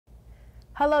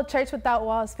Hello, Church Without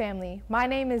Walls family. My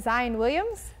name is Zion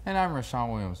Williams. And I'm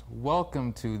Rashawn Williams.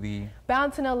 Welcome to the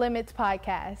Bound to No Limits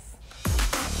podcast.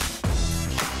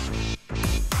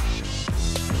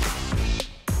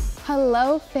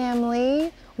 Hello,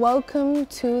 family. Welcome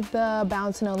to the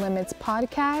Bound to No Limits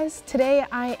podcast. Today,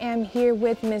 I am here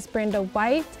with Miss Brenda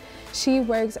White. She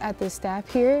works at the staff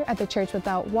here at the Church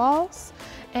Without Walls,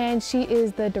 and she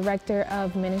is the Director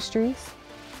of Ministries.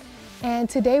 And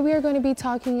today we are going to be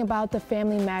talking about the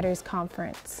Family Matters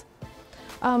Conference.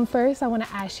 First, I want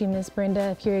to ask you, Miss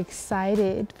Brenda, if you're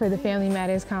excited for the Family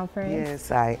Matters Conference. Yes,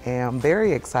 I am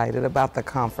very excited about the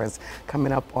conference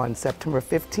coming up on September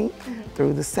 15th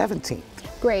through the 17th.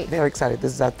 Great. Very excited.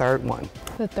 This is our third one.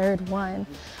 The third one.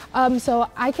 So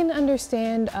I can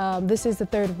understand this is the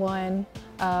third one,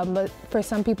 but for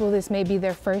some people this may be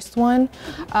their first one,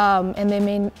 and they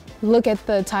may look at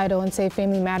the title and say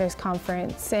Family Matters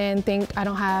Conference and think I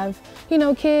don't have,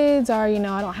 kids, or I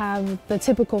don't have the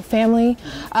typical family,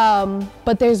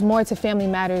 but there's more to Family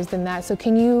Matters than that. So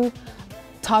can you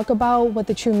talk about what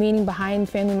the true meaning behind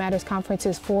Family Matters Conference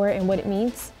is for and what it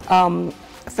means?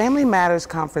 Family Matters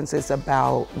Conference is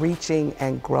about reaching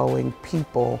and growing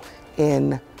people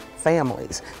in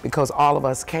families, because all of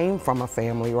us came from a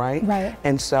family, right? Right.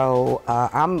 And so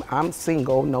I'm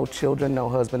single, no children, no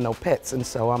husband, no pets, and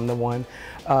so I'm the one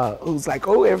who's like,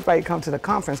 oh, everybody come to the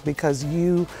conference, because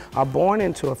you are born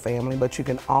into a family, but you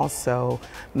can also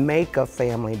make a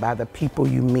family by the people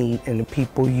you meet and the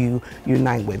people you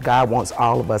unite with. God wants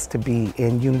all of us to be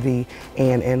in unity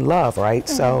and in love, right?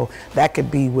 So that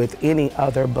could be with any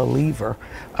other believer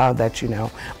that you know.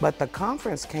 But the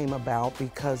conference came about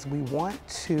because we want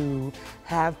to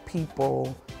have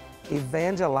people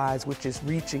evangelize, which is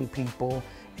reaching people,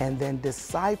 and then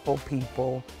disciple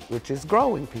people, which is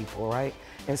growing people, right?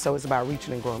 And so it's about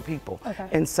reaching and growing people. Okay.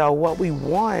 And so what we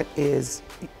want is,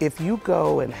 if you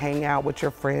go and hang out with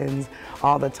your friends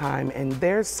all the time and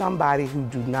there's somebody who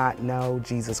do not know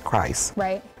Jesus Christ.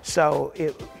 Right. So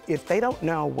if they don't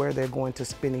know where they're going to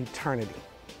spend eternity,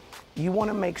 you want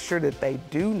to make sure that they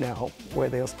do know where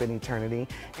they'll spend eternity,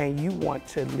 and you want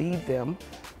to lead them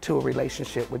to a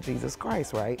relationship with Jesus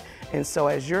Christ, right? And so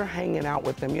as you're hanging out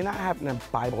with them, you're not having a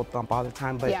Bible thump all the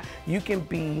time, but you can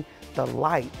be the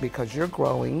light because you're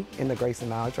growing in the grace and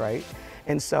knowledge, right?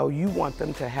 And so you want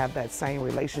them to have that same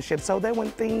relationship so that when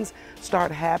things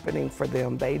start happening for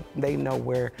them, they know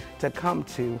where to come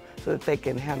to so that they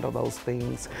can handle those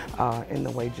things in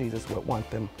the way Jesus would want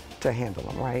them to handle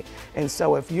them, right? And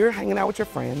so if you're hanging out with your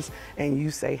friends and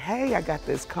you say, hey, I got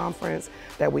this conference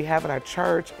that we have at our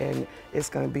church, and it's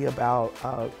going to be about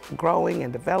growing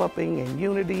and developing and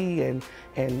unity and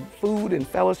food and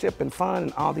fellowship and fun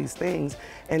and all these things.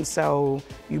 And so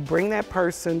you bring that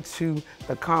person to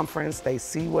the conference, they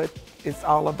see what it's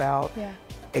all about,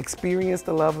 experience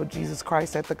the love of Jesus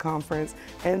Christ at the conference,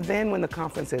 and then when the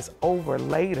conference is over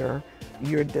later,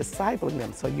 you're discipling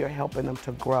them. So you're helping them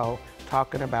to grow,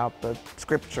 talking about the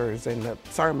scriptures and the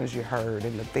sermons you heard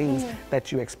and the things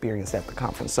that you experienced at the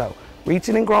conference. So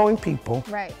reaching and growing people.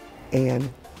 Right. And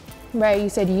you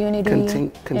said unity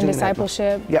and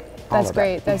discipleship. Yep. That's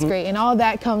great. That's great. And all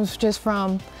that comes just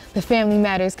from the Family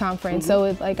Matters Conference. So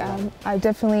it's like I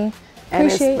definitely and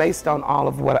appreciate. It's based on all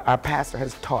of what our pastor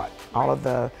has taught.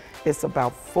 It's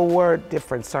about 4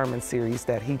 different sermon series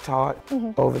that he taught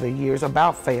over the years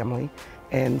about family.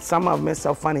 And some of them, it's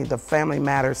so funny, the Family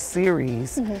Matters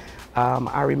series,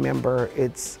 I remember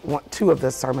it's 2 of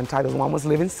the sermon titles. One was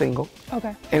Living Single,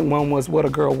 and one was What a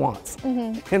Girl Wants.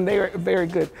 And they are very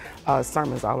good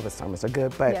sermons. All of his sermons are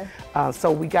good. But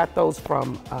so we got those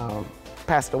from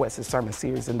Pastor West's sermon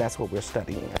series, and that's what we're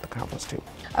studying at the conference too.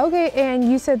 Okay,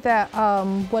 and you said that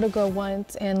What a Girl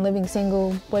Wants and Living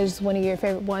Single was one of your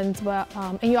favorite ones, but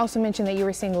and you also mentioned that you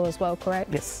were single as well,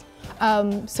 correct? Yes.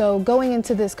 So going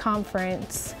into this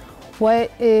conference,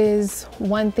 what is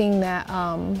one thing that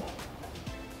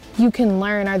you can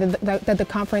learn, or that the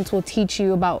conference will teach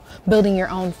you about building your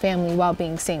own family while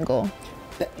being single?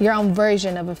 Your own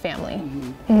version of a family.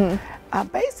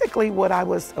 Basically what I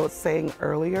was saying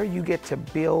earlier, you get to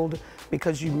build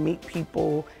because you meet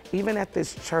people. Even at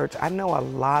this church, I know a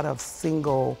lot of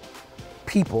single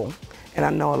people and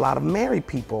I know a lot of married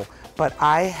people, but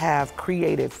I have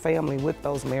created family with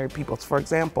those married people. For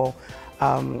example,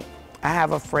 I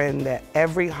have a friend that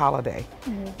every holiday,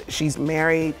 she's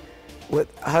married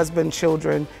with husband,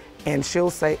 children, and she'll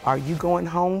say, are you going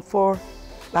home for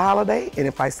the holiday? And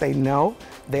if I say no,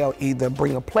 they'll either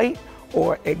bring a plate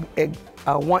or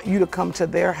want you to come to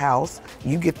their house,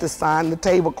 you get to sign the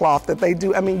tablecloth that they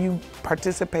do. I mean, you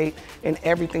participate in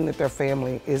everything that their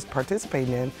family is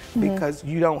participating in because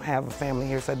you don't have a family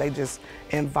here, so they just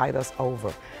invite us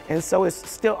over. And so it's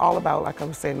still all about, like I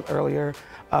was saying earlier,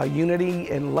 unity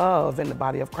and love in the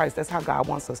body of Christ. That's how God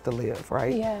wants us to live,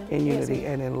 right? Yeah. In unity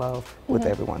and in love with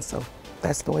everyone. So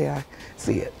that's the way I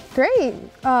see it. Great.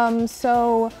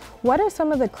 So what are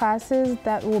some of the classes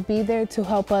that will be there to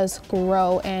help us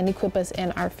grow and equip us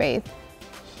in our faith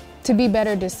to be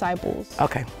better disciples?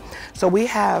 Okay. So we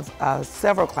have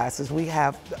several classes. We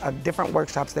have different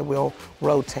workshops that will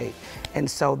rotate. And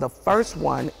so the first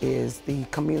one is the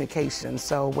communication.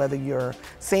 So whether you're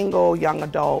single, young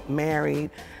adult,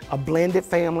 married, a blended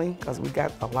family, because we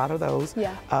got a lot of those,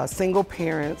 single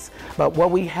parents. But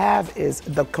what we have is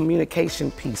the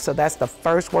communication piece. So that's the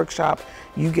first workshop.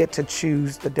 You get to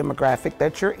choose the demographic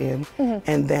that you're in,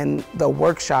 and then the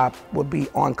workshop will be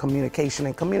on communication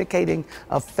and communicating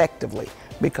effectively,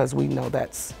 because we know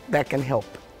that can help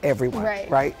everyone,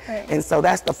 right? And so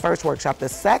that's the first workshop. The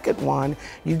second one,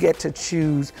 you get to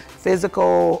choose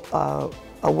physical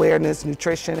awareness,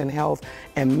 nutrition and health,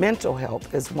 and mental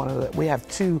health is one of the, we have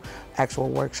 2 actual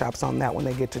workshops on that one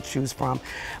they get to choose from.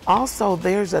 Also,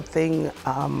 there's a thing,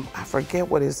 I forget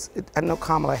what is, I know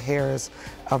Kamala Harris,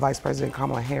 Vice President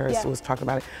Kamala Harris was talking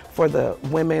about it, for the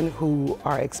women who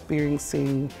are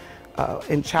experiencing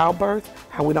in childbirth,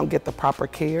 how we don't get the proper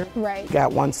care.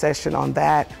 Got one session on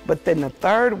that. But then the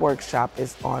third workshop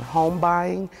is on home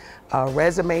buying,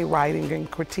 resume writing and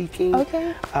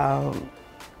critiquing,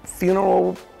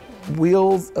 funeral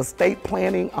wills, estate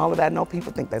planning, all of that. I know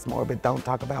people think that's morbid, don't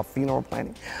talk about funeral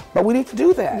planning, but we need to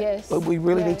do that. But we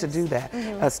really need to do that.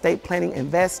 Estate planning,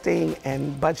 investing,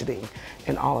 and budgeting,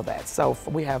 and all of that. So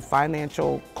we have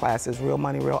financial classes, real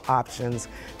money, real options,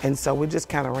 and so we just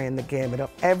kind of ran the gamut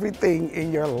of everything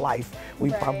in your life.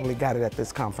 We probably got it at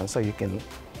this conference, so you can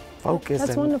focus.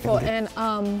 That's wonderful, and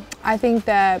I think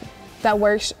that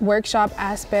workshop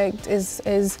aspect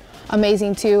is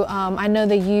amazing too. I know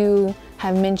that you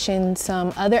have mentioned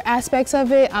some other aspects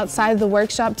of it outside of the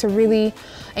workshop to really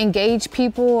engage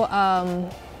people,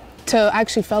 to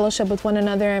actually fellowship with one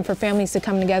another and for families to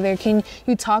come together. Can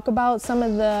you talk about some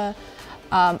of the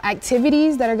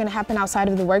activities that are going to happen outside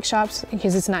of the workshops?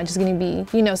 Because it's not just going to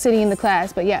be, you know, sitting in the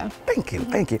class, but yeah. Thank you,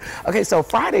 thank you. Okay, so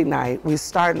Friday night, we're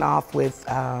starting off with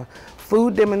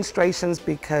food demonstrations,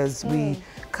 because we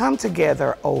come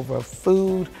together over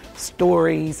food,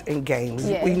 stories, and games.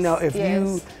 We know if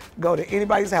you go to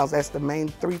anybody's house, that's the main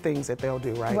 3 things that they'll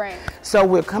do, right? So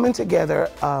we're coming together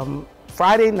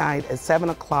Friday night at 7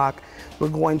 o'clock. We're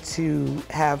going to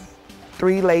have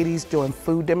 3 ladies doing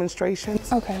food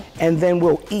demonstrations. And then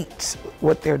we'll eat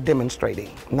what they're demonstrating,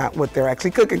 not what they're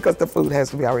actually cooking, because the food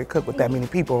has to be already cooked with that many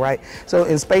people, right? So,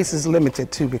 and space is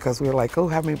limited too, because we're like, oh,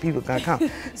 how many people gonna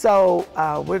come? So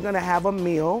we're gonna have a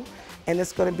meal, and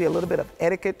it's gonna be a little bit of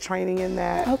etiquette training in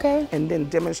that. And then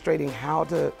demonstrating how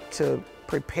to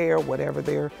prepare whatever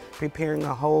they're preparing,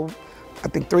 a whole, I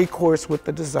think 3 course with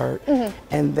the dessert.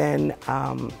 And then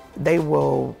they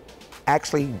will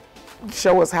actually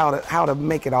show us how to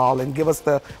make it all and give us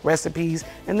the recipes.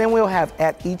 And then we'll have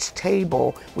at each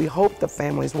table, we hope the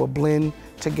families will blend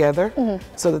together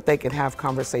so that they can have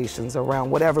conversations around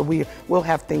whatever. We'll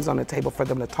have things on the table for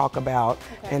them to talk about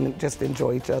and just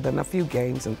enjoy each other, and a few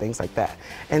games and things like that.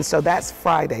 And so that's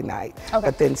Friday night.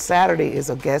 But then Saturday is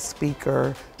a guest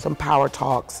speaker, some power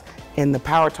talks, and the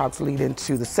power talks lead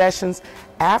into the sessions.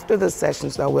 After the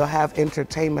sessions, though, we'll have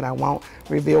entertainment. I won't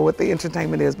reveal what the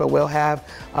entertainment is, but we'll have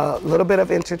a little bit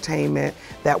of entertainment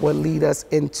that will lead us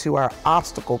into our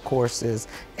obstacle courses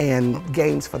and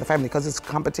games for the family, because it's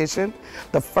competition.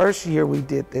 The first year we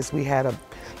did this, we had a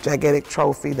gigantic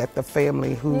trophy that the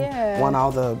family who won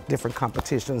all the different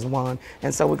competitions won,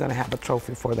 and so we're going to have a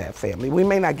trophy for that family. We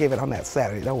may not give it on that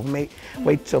Saturday, though. We may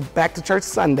wait till back to church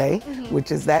Sunday,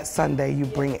 which is that Sunday. You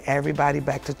bring everybody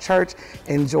back to church,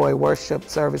 enjoy worship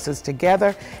services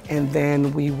together, and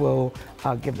then we will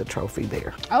give the trophy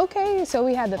there. Okay, so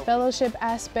we had the fellowship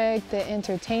aspect, the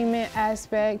entertainment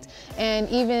aspect, and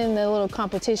even the little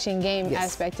competition game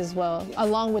aspect as well,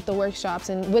 along with the workshops.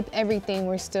 And with everything,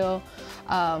 we're still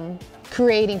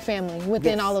creating family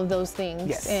within all of those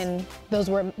things. And those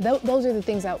are the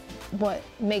things that what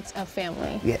makes a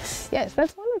family. Yes,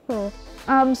 that's wonderful.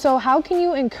 So how can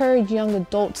you encourage young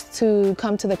adults to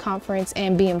come to the conference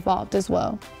and be involved as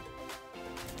well?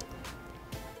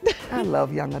 I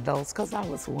love young adults because I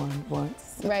was one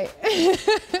once. Right.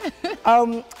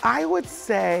 I would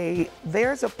say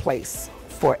there's a place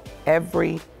for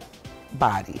every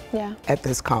everybody Yeah. at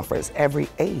this conference, every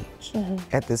age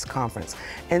at this conference.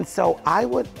 And so I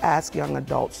would ask young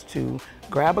adults to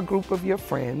grab a group of your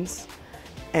friends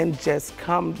and just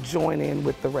come join in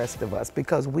with the rest of us,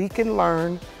 because we can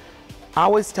learn. I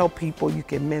always tell people you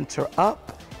can mentor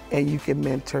up and you can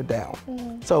mentor down.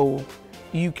 So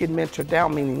you can mentor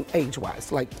down, meaning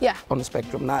age-wise, like on the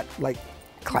spectrum, not like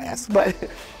class, but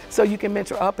so you can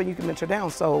mentor up and you can mentor down.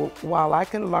 So while I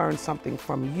can learn something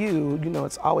from you, you know,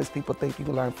 it's always people think you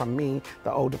can learn from me,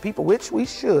 the older people, which we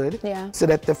should, sit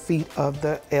at the feet of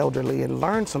the elderly and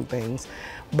learn some things,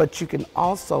 but you can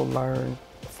also learn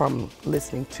from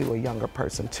listening to a younger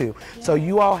person too. So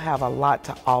you all have a lot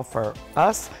to offer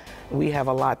us. We have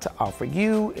a lot to offer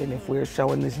you, and if we're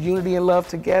showing this unity and love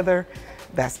together,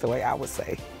 that's the way I would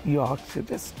say. You all should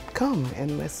just come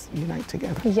and let's unite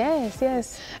together. Yes,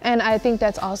 yes. And I think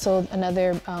that's also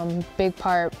another big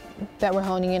part that we're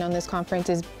honing in on this conference,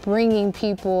 is bringing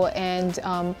people and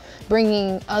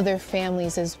bringing other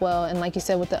families as well. And like you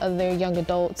said, with the other young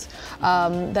adults,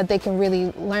 that they can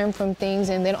really learn from things,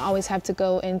 and they don't always have to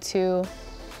go into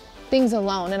things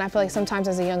alone. And I feel like sometimes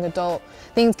as a young adult,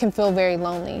 things can feel very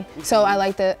lonely. So I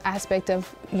like the aspect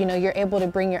of, you know, you're able to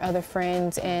bring your other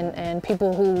friends and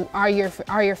people who are your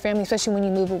family, especially when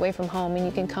you move away from home, and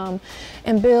you can come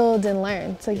and build and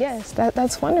learn. So yes,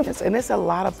 that's wonderful. Yes, and it's a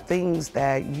lot of things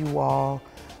that you all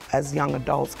as young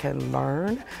adults can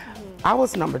learn. I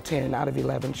was number 10 out of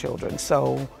 11 children,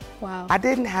 so I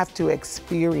didn't have to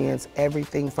experience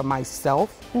everything for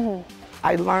myself.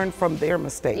 I learned from their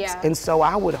mistakes. And so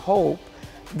I would hope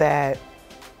that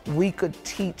we could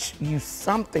teach you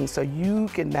something so you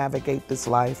can navigate this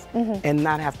life and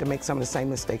not have to make some of the same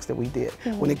mistakes that we did.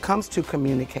 When it comes to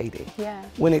communicating,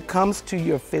 when it comes to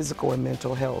your physical and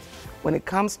mental health, when it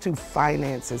comes to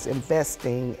finances,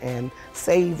 investing and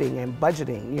saving and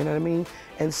budgeting, you know what I mean?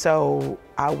 And so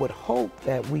I would hope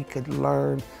that we could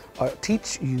learn or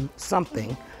teach you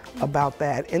something about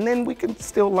that, and then we can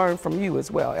still learn from you as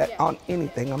well on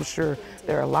anything. I'm sure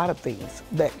there are a lot of things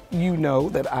that you know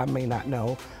that I may not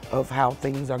know of how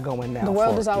things are going now. The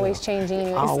world is always changing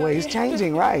anyway. Always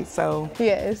changing, right? So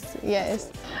yes,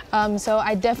 yes. So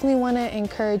I definitely want to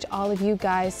encourage all of you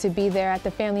guys to be there at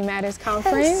the Family Matters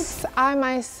Conference. I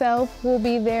myself will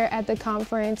be there at the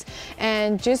conference,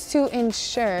 and just to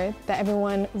ensure that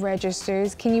everyone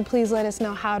registers, can you please let us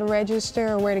know how to register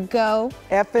or where to go?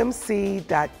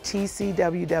 fmc.tcww.org.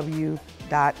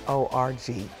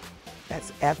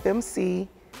 That's fmc.tcww.org.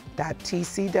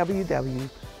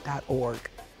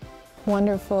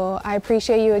 Wonderful. I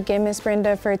appreciate you again, Miss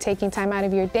Brenda, for taking time out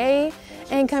of your day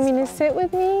and coming to sit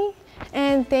with me.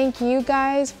 And thank you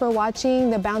guys for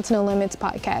watching the Bound to No Limits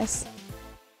podcast.